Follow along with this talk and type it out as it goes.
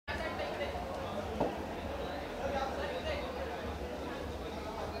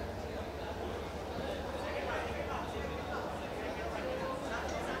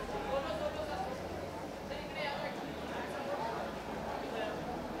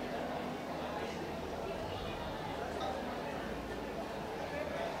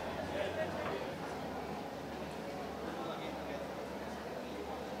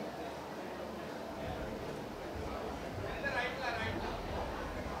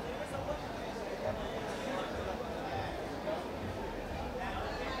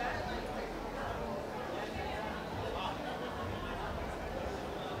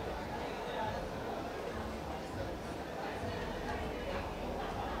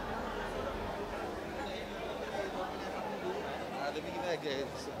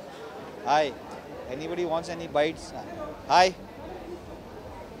Hi. Anybody wants any bites? Hi.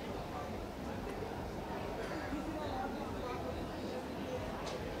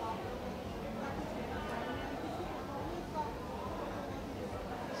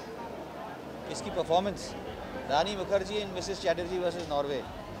 इसकी performance Rani Mukherjee and Mrs Chatterjee versus Norway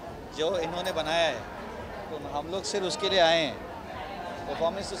जो इन्होंने बनाया है, तो हम लोग सिर्फ उसके लिए आए हैं।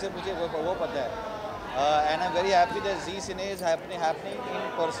 परफॉर्मेंस तो सिर्फ मुझे वो पता है। And I am very happy that Zee Cine is happening in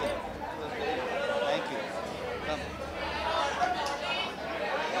person. Thank you. Come.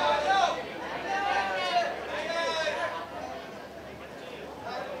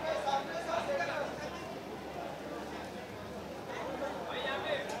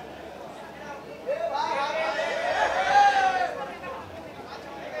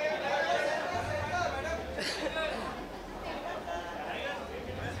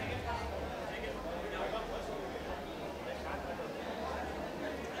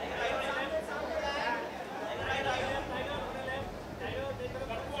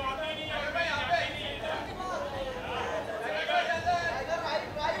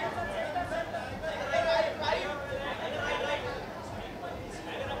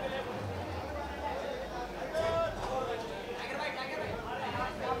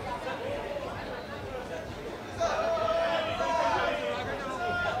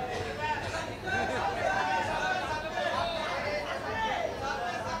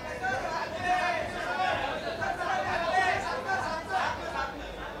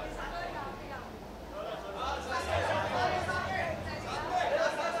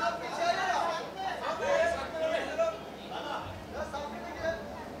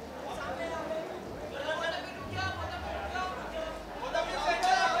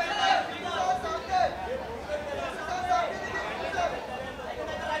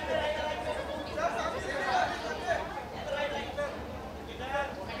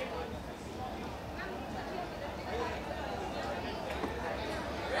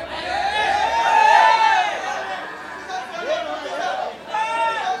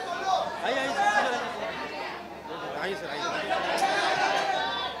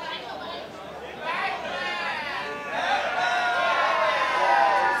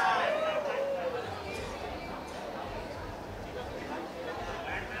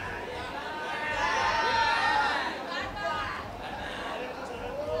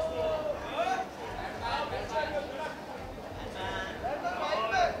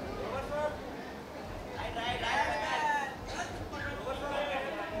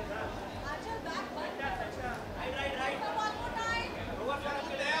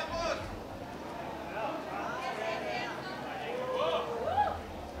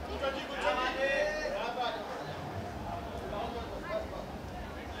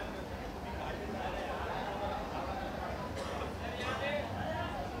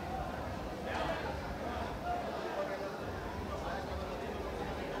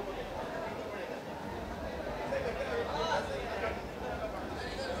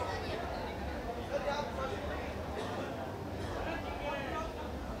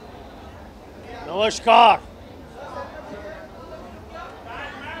 नमस्कार।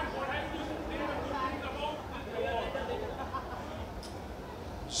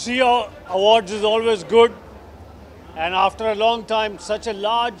 Zee Awards is always good, and after a long time, such a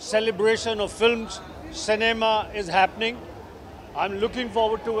large celebration of films, cinema is happening. I'm looking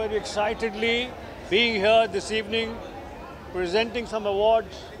forward to very excitedly being here this evening, presenting some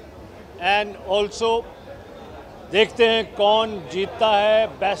awards, and also देखते हैं कौन जीतता है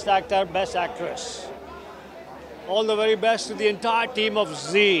best actor best actress. All the very best to the entire team of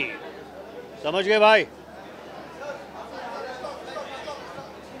Zee। समझ गए भाई?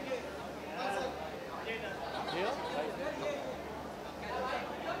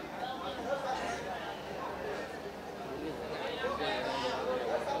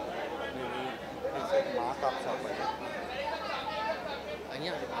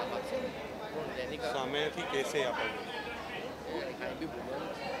 सामने कैसे आप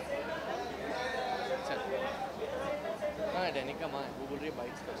हाँ डैनिक का माँ वो बोल रही है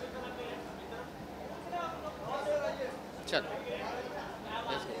बाइट्स का चल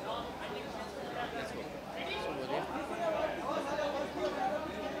let's go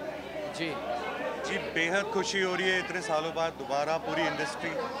जी जी बेहद खुशी हो रही है इतने सालों बाद दोबारा पूरी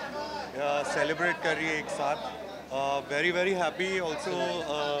इंडस्ट्री सेलिब्रेट कर रही है एक साथ। Very very happy also.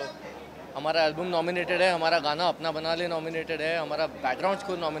 हमारा एल्बम नॉमिनेटेड है, हमारा गाना अपना बना ले नॉमिनेटेड है, हमारा बैकग्राउंड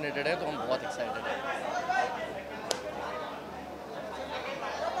स्कोर नॉमिनेटेड है, तो हम बहुत एक्साइटेड हैं।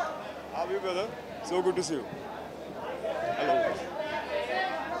 How are you, brother? So good to see you. Hello.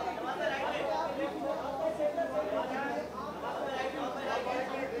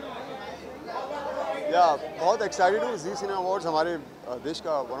 या बहुत एक्साइटेड हूँ। जी सिने अवार्ड्स हमारे देश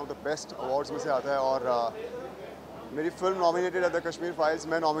का one of the best awards में से आता है और मेरी फिल्म नॉमिनेटेड है द कश्मीर फाइल्स,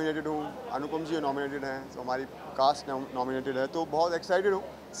 मैं नॉमिनेटेड हूँ, अनुपम जी नॉमिनेटेड हैं, तो हमारी कास्ट नॉमिनेटेड है, तो बहुत एक्साइटेड हूँ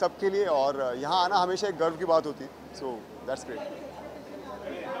सबके लिए और यहाँ आना हमेशा एक गर्व की बात होती है, सो दैट्स ग्रेट।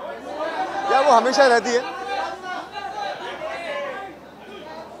 या वो हमेशा रहती है।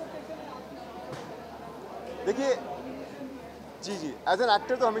 देखिए जी, एज एन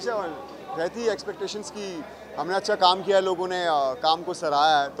एक्टर तो हमेशा रहती है एक्सपेक्टेशंस की हमने अच्छा काम किया है, लोगों ने काम को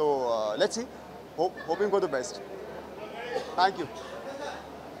सराहा है, तो let's see, hoping for the best. Thank you.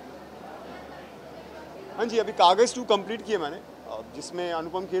 हाँ जी, अभी कागज़ 2 कंप्लीट किए मैंने, जिसमें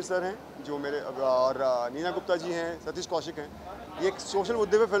अनुपम खेर सर हैं जो मेरे और नीना गुप्ता जी हैं, सतीश कौशिक हैं। ये एक सोशल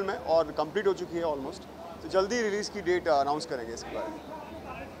मुद्दे पे फिल्म है और कंप्लीट हो चुकी है ऑलमोस्ट, तो जल्दी रिलीज़ की डेट अनाउंस करेंगे इसके बारे में।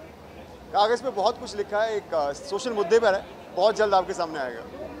 कागज़ पे बहुत कुछ लिखा है, एक सोशल मुद्दे पर है, बहुत जल्द आपके सामने आएगा।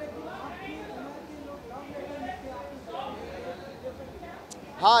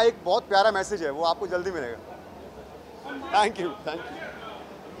 हाँ, एक बहुत प्यारा मैसेज है, वो आपको जल्दी मिलेगा। Thank you.